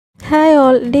Hi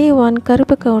all, day 1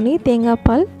 கருப்பு கவுனி தேங்காய்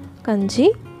பால் கஞ்சி.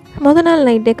 முதல் நாள்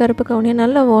நைட்டே கருப்பு கவுனியை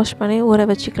நல்லா வாஷ் பண்ணி ஊற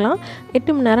வச்சுக்கலாம்.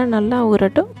 8 மணி நேரம் நல்லா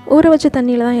ஊறட்டும். ஊற வச்ச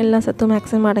தண்ணியில் தான் எல்லா சத்தும்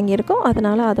மேக்ஸிமம் அடங்கியிருக்கும்.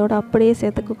 அதனால் அதோட அப்படியே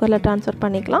சேர்த்து குக்கரில் ட்ரான்ஸ்ஃபர்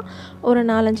பண்ணிக்கலாம். ஒரு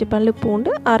 4-5 பல்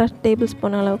பூண்டு, 1/2 டேபிள்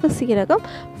ஸ்பூன் அளவுக்கு சீரகம்,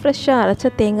 ஃப்ரெஷ்ஷாக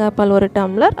அரைச்ச தேங்காய் பால் 1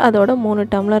 டம்ளர், அதோட 3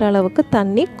 டம்ளர் அளவுக்கு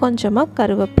தண்ணி, கொஞ்சமாக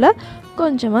கருவேப்பிலை,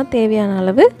 கொஞ்சமாக தேவையான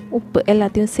அளவு உப்பு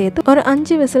எல்லாத்தையும் சேர்த்து ஒரு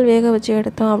 5 விசில் வேக வச்சு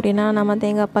எடுத்தோம் அப்படின்னா நம்ம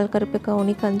தேங்காய் பால் கருப்பு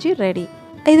கவுனி கஞ்சி ரெடி.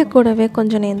 இது கூடவே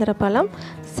கொஞ்சம் நேந்திர பழம்,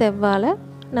 செவ்வாழை,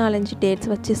 4-5 டேட்ஸ்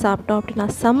வச்சு சாப்பிட்டோம் அப்படின்னா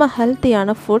செம்ம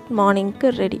ஹெல்த்தியான ஃபுட் மார்னிங்க்கு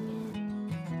ரெடி.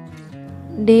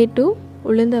 டே 2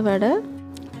 உளுந்த வடை,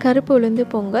 கருப்பு உளுந்து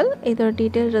பொங்கல். இதோட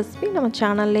டீட்டெயில் ரெசிபி நம்ம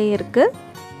சேனல்லே இருக்குது.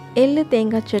 எள்ளு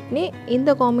தேங்காய் சட்னி,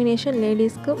 இந்த காம்பினேஷன்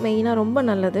லேடிஸ்க்கு மெயினாக ரொம்ப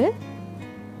நல்லது.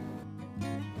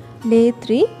 டே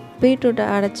 3 பீட்ரூட்டை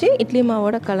அடைச்சி இட்லி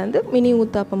மாவோட கலந்து மினி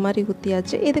ஊத்தாப்பம் மாதிரி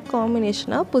ஊற்றியாச்சு. இது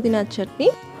காம்பினேஷனாக புதினா சட்னி,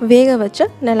 வேக வச்ச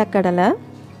நிலக்கடலை.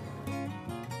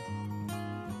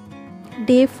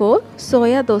 டே 4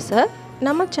 சோயா தோசை,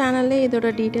 நம்ம சேனல்லே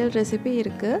இதோட டீட்டெயில் ரெசிபி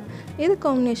இருக்குது. இது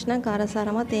காம்பினேஷனாக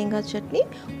காரசாரமாக தேங்காய் சட்னி,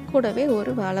 கூடவே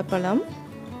ஒரு வாழைப்பழம்.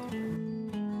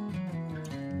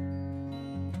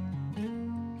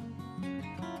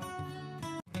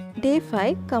 டே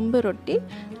 5 கம்பு ரொட்டி,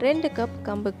 2 கப்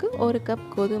கம்புக்கு 1 கப்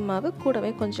கோதுமை மாவு,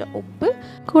 கூடவே கொஞ்சம் உப்பு,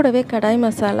 கூடவே கடாய்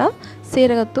மசாலா,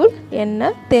 சீரகத்தூள்,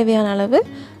 எண்ணெய், தேவையான அளவு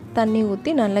தண்ணி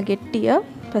ஊற்றி நல்லா கெட்டியாக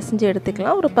பிசைஞ்சு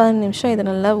எடுத்துக்கலாம். ஒரு 15 நிமிஷம் இது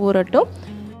நல்லா ஊறட்டும்.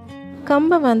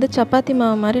 கம்பை சப்பாத்தி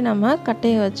மாவு மாதிரி நம்ம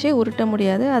கட்டையை வச்சு உருட்ட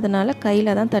முடியாது, அதனால்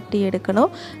கையில் தான் தட்டி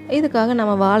எடுக்கணும். இதுக்காக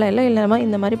நம்ம வாழையில் இல்லாமல்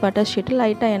இந்த மாதிரி பட்டர் ஷீட்டு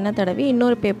லைட்டாக எண்ணெய் தடவி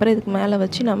இன்னொரு பேப்பரை இதுக்கு மேலே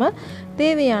வச்சு நம்ம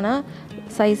தேவையான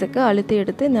சைஸுக்கு அழுத்தி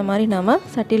எடுத்து இந்த மாதிரி நம்ம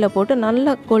சட்டியில் போட்டு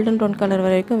நல்லா கோல்டன் ப்ரௌன் கலர்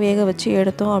வரைக்கும் வேக வச்சு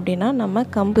எடுத்தோம் அப்படின்னா நம்ம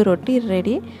கம்பு ரொட்டி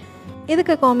ரெடி.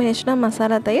 இதுக்கு காம்பினேஷனாக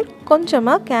மசாலா தயிர்,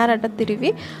 கொஞ்சமாக கேரட்டை திருவி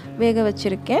வேக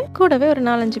வச்சுருக்கேன். கூடவே ஒரு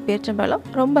 4-5 பேரிச்சம்பழம்.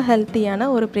 ரொம்ப ஹெல்த்தியான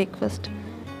ஒரு பிரேக்ஃபாஸ்ட்.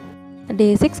 டே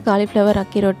 6 காலிஃப்ளவர்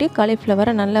அக்கி ரொட்டி.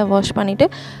 காலிஃப்ளவரை நல்லா வாஷ் பண்ணிவிட்டு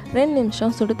 2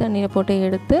 நிமிஷம் சுடு தண்ணியை போட்டு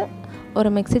எடுத்து ஒரு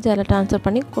மிக்ஸி ஜாரில் ட்ரான்ஸ்ஃபர்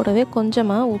பண்ணி கூடவே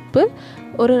கொஞ்சமாக உப்பு,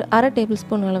 ஒரு 1/2 டேபிள்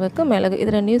ஸ்பூன் அளவுக்கு மிளகு,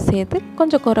 இது ரெண்டையும் சேர்த்து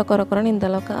கொஞ்சம் குறைன்னு இந்த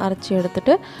அளவுக்கு அரைச்சி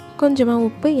எடுத்துகிட்டு கொஞ்சமாக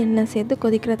உப்பு, எண்ணெய் சேர்த்து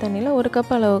கொதிக்கிற தண்ணியில் 1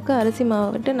 கப் அளவுக்கு அரிசி மாவை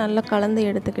விட்டு நல்லா கலந்து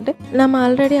எடுத்துக்கிட்டு நம்ம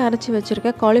ஆல்ரெடி அரைச்சி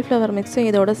வச்சுருக்க காலிஃப்ளவர் மிக்ஸும்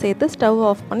இதோட சேர்த்து ஸ்டவ்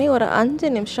ஆஃப் பண்ணி ஒரு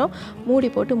 5 நிமிஷம்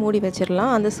மூடி போட்டு மூடி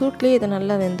வச்சிடலாம். அந்த சூட்லேயே இது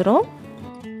நல்லா வெந்துடும்.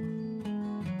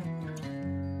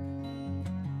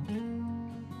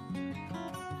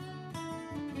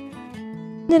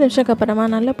 5 நிமிஷத்துக்கு அப்புறமா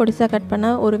நல்லா பொடிசாக கட் பண்ண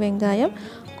ஒரு வெங்காயம்,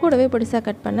 கூடவே பொடிசாக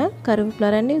கட் பண்ண கருவேப்பிலை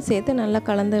ரெண்டையும் சேர்த்து நல்லா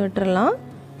கலந்து விட்டுறலாம்.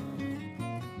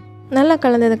 நல்லா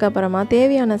கலந்ததுக்கப்புறமா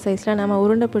தேவையான சைஸில் நம்ம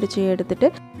உருண்டை பிடிச்சி எடுத்துகிட்டு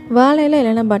வாழையில்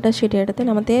இல்லைன்னா பட்டர் ஷீட் எடுத்து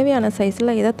நம்ம தேவையான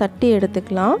சைஸில் இதை தட்டி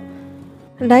எடுத்துக்கலாம்.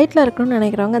 டயட்டில் இருக்கணும்னு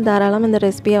நினைக்கிறவங்க தாராளமாக இந்த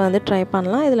ரெசிபியை ட்ரை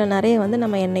பண்ணலாம். இதில் நிறைய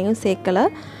நம்ம எண்ணெயும் சேர்க்கலை.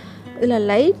 இதில்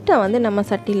லைட்டாக நம்ம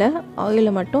சட்டியில்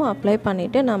ஆயிலை மட்டும் அப்ளை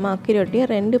பண்ணிவிட்டு நம்ம அக்கி ரொட்டியை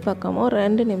 2 பக்கமும்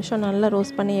 2 நிமிஷம் நல்லா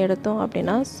ரோஸ்ட் பண்ணி எடுத்தோம்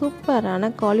அப்படின்னா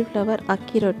சூப்பரான காலிஃப்ளவர்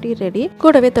அக்கி ரொட்டி ரெடி.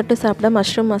 கூடவே தொட்டு சாப்பிட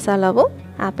மஷ்ரூம் மசாலாவும்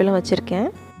ஆப்பிளும் வச்சுருக்கேன்.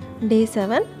 டே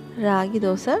 7 ராகி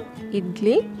தோசை,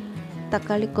 இட்லி,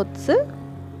 தக்காளி கொத்து,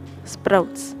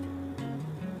 ஸ்ப்ரவுட்ஸ்.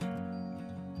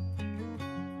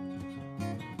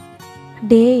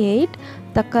 டே 8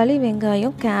 தக்காளி,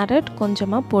 வெங்காயம், கேரட்,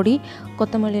 கொஞ்சமாக பொடி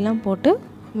கொத்தமல்லிலாம் போட்டு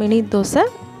மினி தோசை,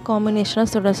 காம்பினேஷனாக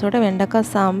சுட சுட வெண்டைக்காய்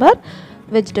சாம்பார்,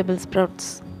 வெஜிடபிள் ஸ்ப்ரவுட்ஸ்.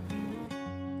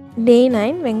 டே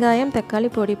 9 வெங்காயம் தக்காளி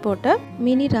பொடி போட்ட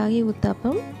மினி ராகி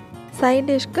ஊத்தாப்பம். சைட்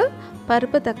டிஷ்க்கு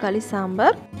பருப்பு தக்காளி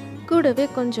சாம்பார், கூடவே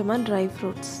கொஞ்சமாக ட்ரை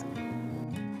ஃப்ரூட்ஸ்.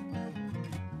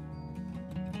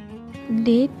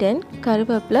 டே 10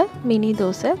 கருவேப்பிலை மினி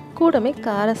தோசை, கூடவே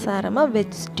காரசாரமாக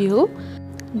வெஜ் ஸ்டியூ,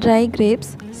 ட்ரை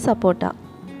கிரேப்ஸ், சப்போட்டா.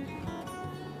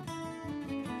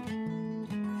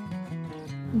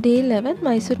 டே 11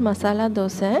 மைசூர் மசாலா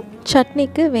தோசை.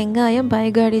 சட்னிக்கு வெங்காயம்,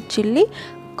 பைகாடி சில்லி,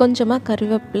 கொஞ்சமாக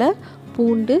கருவேப்பிலை,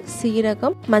 பூண்டு,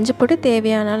 சீரகம், மஞ்சப்பொடி,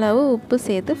 தேவையான அளவு உப்பு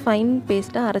சேர்த்து ஃபைன்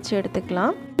பேஸ்ட்டாக அரைச்சி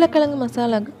எடுத்துக்கலாம். உருளைக்கிழங்கு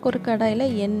மசாலாவுக்கு ஒரு கடாயில்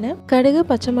எண்ணெய், கடுகு,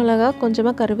 பச்சை மிளகாய்,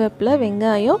 கொஞ்சமாக கருவேப்பிலை,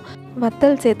 வெங்காயம்,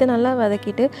 வத்தல் சேர்த்து நல்லா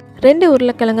வதக்கிட்டு 2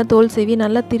 உருளைக்கிழங்கு தோல் சீவி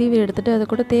நல்லா திருவி எடுத்துகிட்டு அது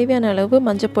கூட தேவையான அளவு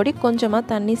மஞ்சப்பொடி, கொஞ்சமாக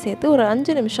தண்ணி சேர்த்து ஒரு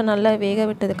 5 நிமிஷம் நல்லா வேக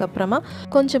விட்டதுக்கப்புறமா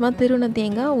கொஞ்சமாக திருவின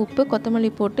தேங்காய், உப்பு,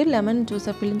 கொத்தமல்லி போட்டு லெமன்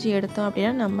ஜூஸை பிழிஞ்சு எடுத்தோம்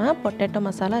அப்படின்னா நம்ம பொட்டேட்டோ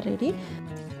மசாலா ரெடி.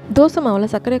 தோசை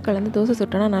மாவில் சர்க்கரை கலந்து தோசை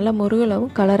சுட்டோன்னா நல்லா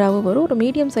முருகலாகவும் கலராகவும் வரும். ஒரு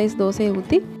மீடியம் சைஸ் தோசையை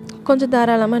ஊற்றி கொஞ்சம்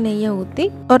தாராளமாக நெய்யை ஊற்றி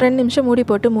ஒரு 2 நிமிஷம் மூடி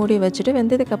போட்டு மூடி வச்சுட்டு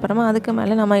வெந்ததுக்கப்புறமா அதுக்கு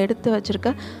மேலே நம்ம எடுத்து வச்சுருக்க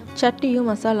சட்டியும்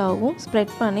மசாலாவும்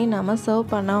ஸ்ப்ரெட் பண்ணி நம்ம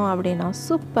சர்வ் பண்ணோம் அப்படின்னா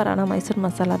சூப்பரான மைசூர்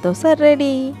மசாலா தோசை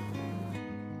ரெடி.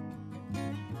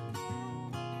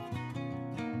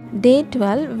 டே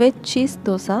 12 வெஜ் சீஸ்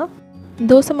தோசை.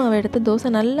 தோசை மாவு எடுத்து தோசை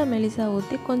நல்லா மெலிசாக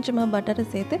ஊற்றி கொஞ்சமாக பட்டரை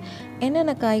சேர்த்து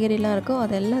என்னென்ன காய்கறிலாம் இருக்கோ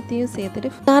அது எல்லாத்தையும் சேர்த்துட்டு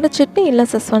கார சட்னி இல்லை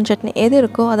சஸ்வான் சட்னி எது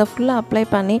இருக்கோ அதை ஃபுல்லாக அப்ளை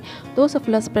பண்ணி தோசை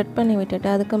ஃபுல்லாக ஸ்ப்ரெட் பண்ணி விட்டுட்டு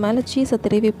அதுக்கு மேலே சீஸை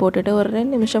திருவி போட்டுட்டு ஒரு 2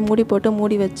 நிமிஷம் மூடி போட்டு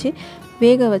மூடி வச்சு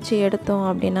வேக வச்சு எடுத்தோம்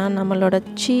அப்படின்னா நம்மளோட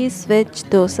சீஸ் வெஜ்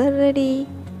தோசை ரெடி.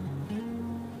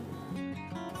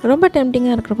 ரொம்ப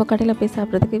டெம்டிங்காக இருக்கிறப்போ கடையில் போய்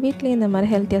சாப்பிட்றதுக்கு வீட்டிலே இந்த மாதிரி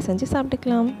ஹெல்த்தியாக செஞ்சு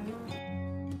சாப்பிட்டுக்கலாம்.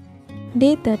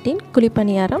 Day 13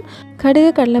 குழிப்பணியாரம். கடுகு,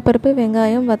 கடலைப்பருப்பு,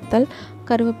 வெங்காயம், வத்தல்,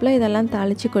 கருவேப்பிலை இதெல்லாம்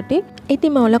தாளித்து கொட்டி இட்லி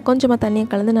மாவில் கொஞ்சமாக தண்ணியை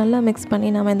கலந்து நல்லா மிக்ஸ் பண்ணி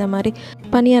நம்ம இந்த மாதிரி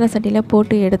பணியார சட்டியில்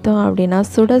போட்டு எடுத்தோம் அப்படின்னா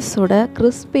சுட சுட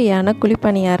கிறிஸ்பியான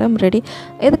குழிப்பணியாரம் ரெடி.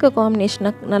 இதுக்கு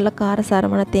காம்பினேஷனாக நல்ல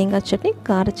காரசாரமான தேங்காய் சட்னி,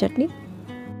 கார chutney.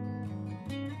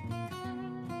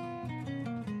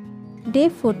 Day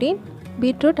 14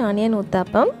 beetroot onion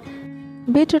uttapam.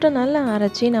 பீட்ரூட்டை நல்லா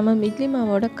அரைச்சி நம்ம இட்லி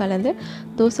மாவோட கலந்து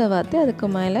தோசை வார்த்து அதுக்கு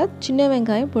மேலே சின்ன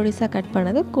வெங்காயம் பொடிசாக கட்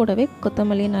பண்ணது கூடவே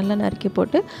கொத்தமல்லியை நல்லா நறுக்கி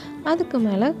போட்டு அதுக்கு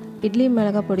மேலே இட்லி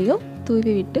மிளகாய் பொடியும்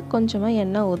தூவி விட்டு கொஞ்சமாக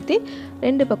எண்ணெய் ஊற்றி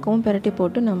 2 பக்கமும் பிரட்டி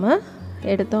போட்டு நம்ம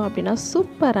எடுத்தோம் அப்படின்னா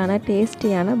சூப்பரான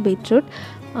டேஸ்டியான பீட்ரூட்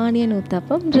ஆனியன்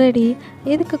ஊத்தாப்பம் ரெடி.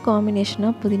 இதுக்கு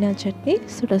காம்பினேஷனாக புதினா சட்னி,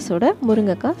 சுட சுட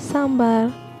முருங்கைக்காய்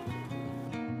sambar.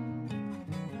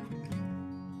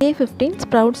 Day 15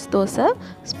 sprouts dosa.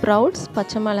 Sprouts,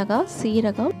 பச்சை மிளகாய்,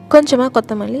 சீரகம், கொஞ்சமாக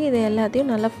கொத்தமல்லி இது எல்லாத்தையும்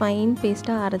நல்லா ஃபைன்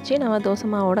பேஸ்ட்டாக அரைச்சி நம்ம தோசை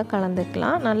மாவோட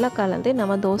கலந்துக்கலாம். நல்லா கலந்து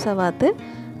நம்ம தோசை வாத்து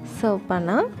சர்வ்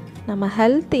பண்ணால் நம்ம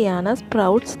ஹெல்த்தியான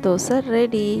ஸ்ப்ரவுட்ஸ் தோசை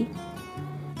ரெடி.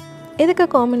 இதுக்கு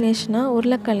காம்பினேஷனாக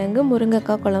உருளைக்கிழங்கு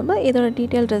முருங்கைக்காய் குழம்பு. இதோட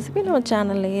டீட்டெயில் ரெசிபி நம்ம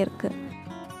சேனல்லையே இருக்குது.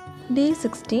 Day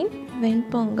 16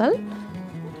 வெண்பொங்கல்,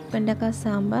 வெண்டைக்காய்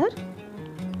சாம்பார்,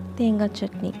 தேங்காய்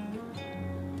சட்னி.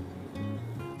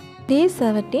 Day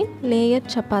 17 layer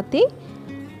chapati.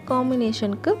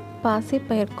 காம்பினேஷனுக்கு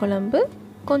பாசிப்பயிர் குழம்பு,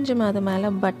 கொஞ்சமாக அது மேலே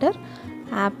பட்டர்,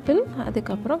 ஆப்பிள்,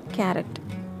 அதுக்கப்புறம் கேரட்.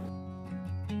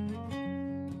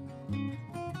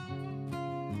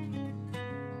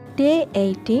 Day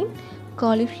 18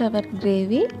 காலிஃப்ளவர்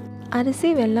கிரேவி,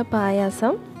 அரிசி வெள்ளை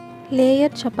பாயாசம்,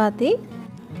 லேயர் சப்பாத்தி,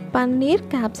 பன்னீர்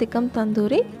கேப்சிகம்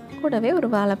தந்தூரி, கூடவே ஒரு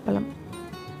வாழைப்பழம்.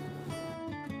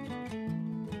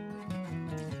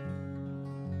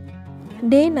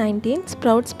 Day 19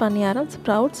 ஸ்ப்ரவுட்ஸ் பணியாரம்.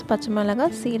 ஸ்ப்ரவுட்ஸ், பச்சை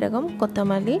மிளகாய், சீரகம்,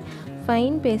 கொத்தமல்லி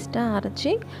ஃபைன் பேஸ்ட்டாக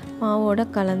அரைச்சி மாவோட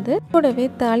கலந்து கூடவே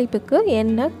தாளிப்புக்கு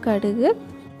எண்ணெய், கடுகு,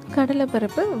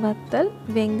 கடலைப்பருப்பு, வத்தல்,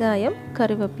 வெங்காயம்,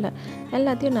 கருவேப்பிலை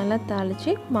எல்லாத்தையும் நல்லா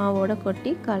தாளித்து மாவோட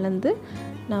கொட்டி கலந்து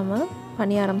நம்ம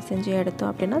பணியாரம் செஞ்சு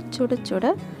எடுத்தோம் அப்படின்னா சுட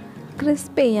சுட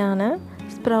கிறிஸ்பியான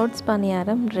ஸ்ப்ரவுட்ஸ்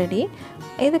பணியாரம் ரெடி.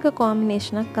 இதுக்கு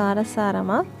காம்பினேஷனாக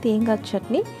காரசாரமாக தேங்காய்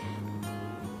சட்னி,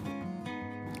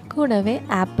 கூடவே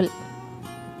ஆப்பிள்.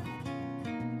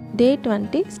 Day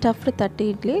 20 ஸ்டஃப்டு தட்டு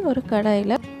இட்லி. ஒரு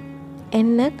கடாயில்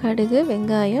எண்ணெய், கடுகு,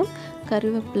 வெங்காயம்,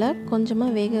 கருவேப்பிலை,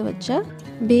 கொஞ்சமாக வேக வச்சா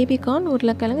பேபிகார்ன்,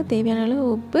 உருளைக்கிழங்கு, தேவையான அளவு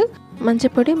உப்பு,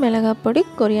 மஞ்சப்பொடி, மிளகாய் பொடி,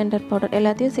 கொரியாண்டர் பவுடர்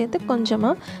எல்லாத்தையும் சேர்த்து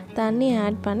கொஞ்சமாக தண்ணி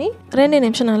ஆட் பண்ணி 2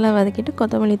 நிமிஷம் நல்லா வதக்கிட்டு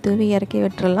கொத்தமல்லி தூவி இறக்கி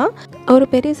விட்டுறலாம். ஒரு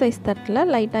பெரிய சைஸ் தட்டில்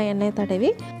லைட்டாக எண்ணெய்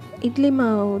தடவி இட்லி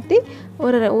மாவை ஊற்றி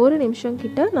ஒரு நிமிஷம்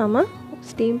கிட்ட நம்ம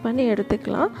ஸ்டீம் பண்ணி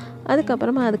எடுத்துக்கலாம்.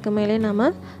 அதுக்கப்புறமா அதுக்கு மேலே நம்ம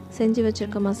செஞ்சு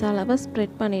வச்சுருக்க மசாலாவை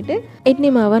ஸ்ப்ரெட் பண்ணிவிட்டு இட்லி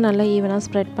மாவை நல்லா ஈவனாக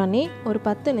ஸ்ப்ரெட் பண்ணி ஒரு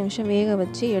 10 நிமிஷம் வேக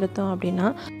வச்சு எடுத்தோம் அப்படின்னா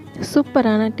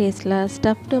சூப்பரான டேஸ்ட்டில்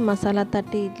ஸ்டஃப்டு மசாலா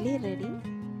தட்டு இட்லி ரெடி.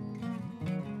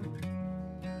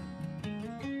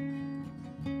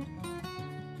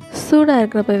 சூடாக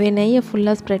இருக்கிறப்பவே நெய்யை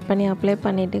ஃபுல்லாக ஸ்ப்ரெட் பண்ணி அப்ளை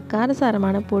பண்ணிவிட்டு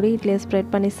காரசாரமான பொடி இட்லியை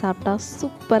ஸ்ப்ரெட் பண்ணி சாப்பிட்டா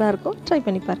சூப்பராக இருக்கும். ட்ரை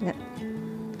பண்ணி பாருங்கள்.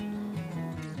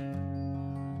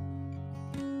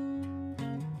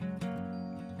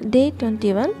 Day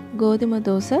 21 கோதுமை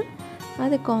தோசை.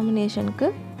 அது காம்பினேஷனுக்கு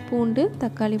பூண்டு,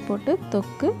 தக்காளி போட்டு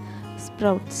தொக்கு,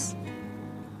 sprouts.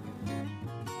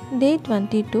 Day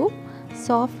 22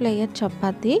 soft layer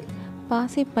chapati,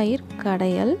 பாசிப்பயிர்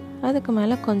கடையல், அதுக்கு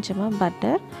மேலே கொஞ்சமாக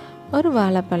பட்டர், ஒரு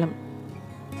வாழைப்பழம்.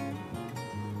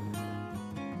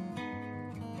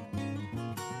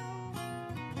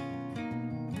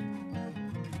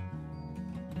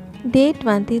 Day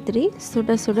 23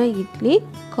 சுட சுட இட்லி,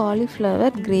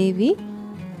 காலிஃப்ளவர் கிரேவி,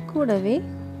 கூடவே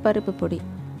பருப்பு பொடி.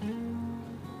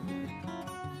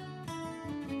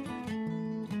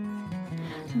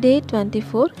 Day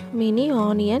 24 மினி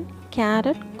ஆனியன்,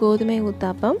 கேரட், கோதுமை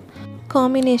ஊத்தாப்பம்.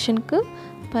 காம்பினேஷனுக்கு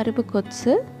பருப்பு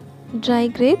கொத்து, try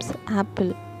grapes,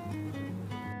 apple.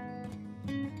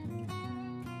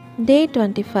 Day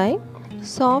 25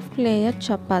 soft layer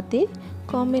chapati.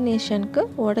 காம்பினேஷனுக்கு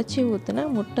உடச்சி ஊற்றின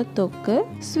முட்டை தொக்கு,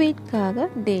 ஸ்வீட்காக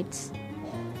dates.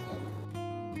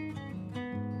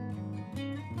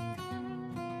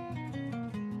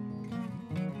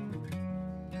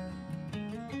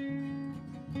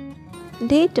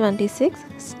 Day 26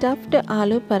 stuffed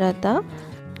aloo paratha.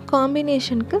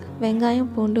 காம்பினேஷனுக்கு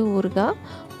வெங்காயம் பூண்டு ஊறுகாய்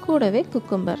கூடவே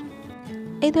குக்கும்பர்.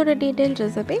 இதோட டீட்டெயில்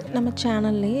ரெசிபி நம்ம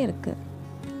சேனல்லையே இருக்குது.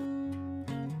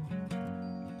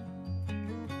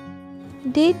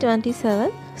 Day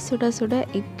 27 சுட சுட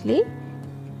இட்லி,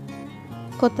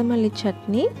 கொத்தமல்லி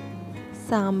சட்னி,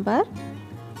 சாம்பார்,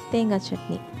 தேங்காய்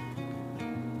சட்னி.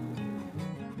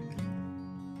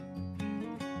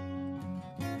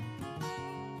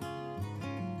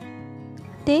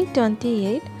 Day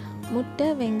 28 முட்டை,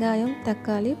 வெங்காயம்,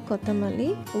 தக்காளி, கொத்தமல்லி,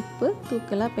 உப்பு,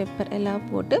 தூக்கலா, பெப்பர் எல்லாம்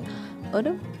போட்டு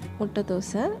ஒரு முட்டை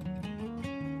தோசை.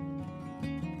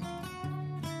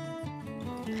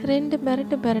 2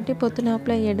 பெரட்டி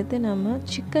பொத்துனாப்பில் எடுத்து நம்ம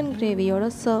சிக்கன் கிரேவியோட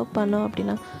சர்வ் பண்ணோம்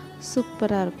அப்படின்னா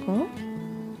சூப்பராக இருக்கும்.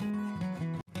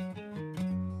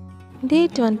 Day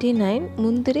 29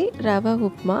 முந்திரி ரவை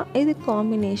உப்புமா. இது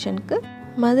காம்பினேஷனுக்கு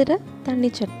மதுரை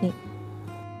தண்ணி சட்னி.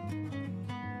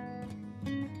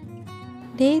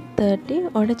 Day 30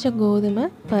 உடைச்ச கோதுமை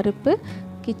பருப்பு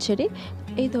கிச்சடி.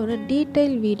 இதோட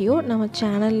டீட்டெயில் வீடியோ நம்ம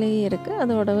சேனல்லையே இருக்குது,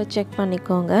 அதோட செக்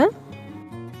பண்ணிக்கோங்க.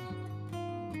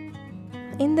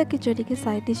 இந்த கிச்சடிக்கு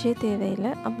சைட் டிஷ்ஷே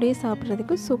தேவையில்லை, அப்படியே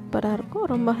சாப்பிட்றதுக்கு சூப்பராக இருக்கும்,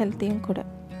 ரொம்ப ஹெல்த்தியும் கூட.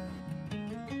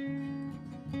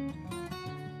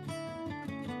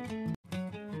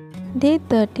 Day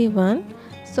 31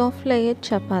 soft layer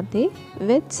chapati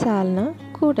with சால்னா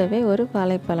கூடவே ஒரு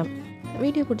வாழைப்பழம்.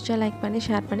 வீடியோ பிடிச்சா லைக் பண்ணி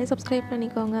ஷேர் பண்ணி சப்ஸ்கிரைப்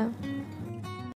பண்ணிக்கோங்க.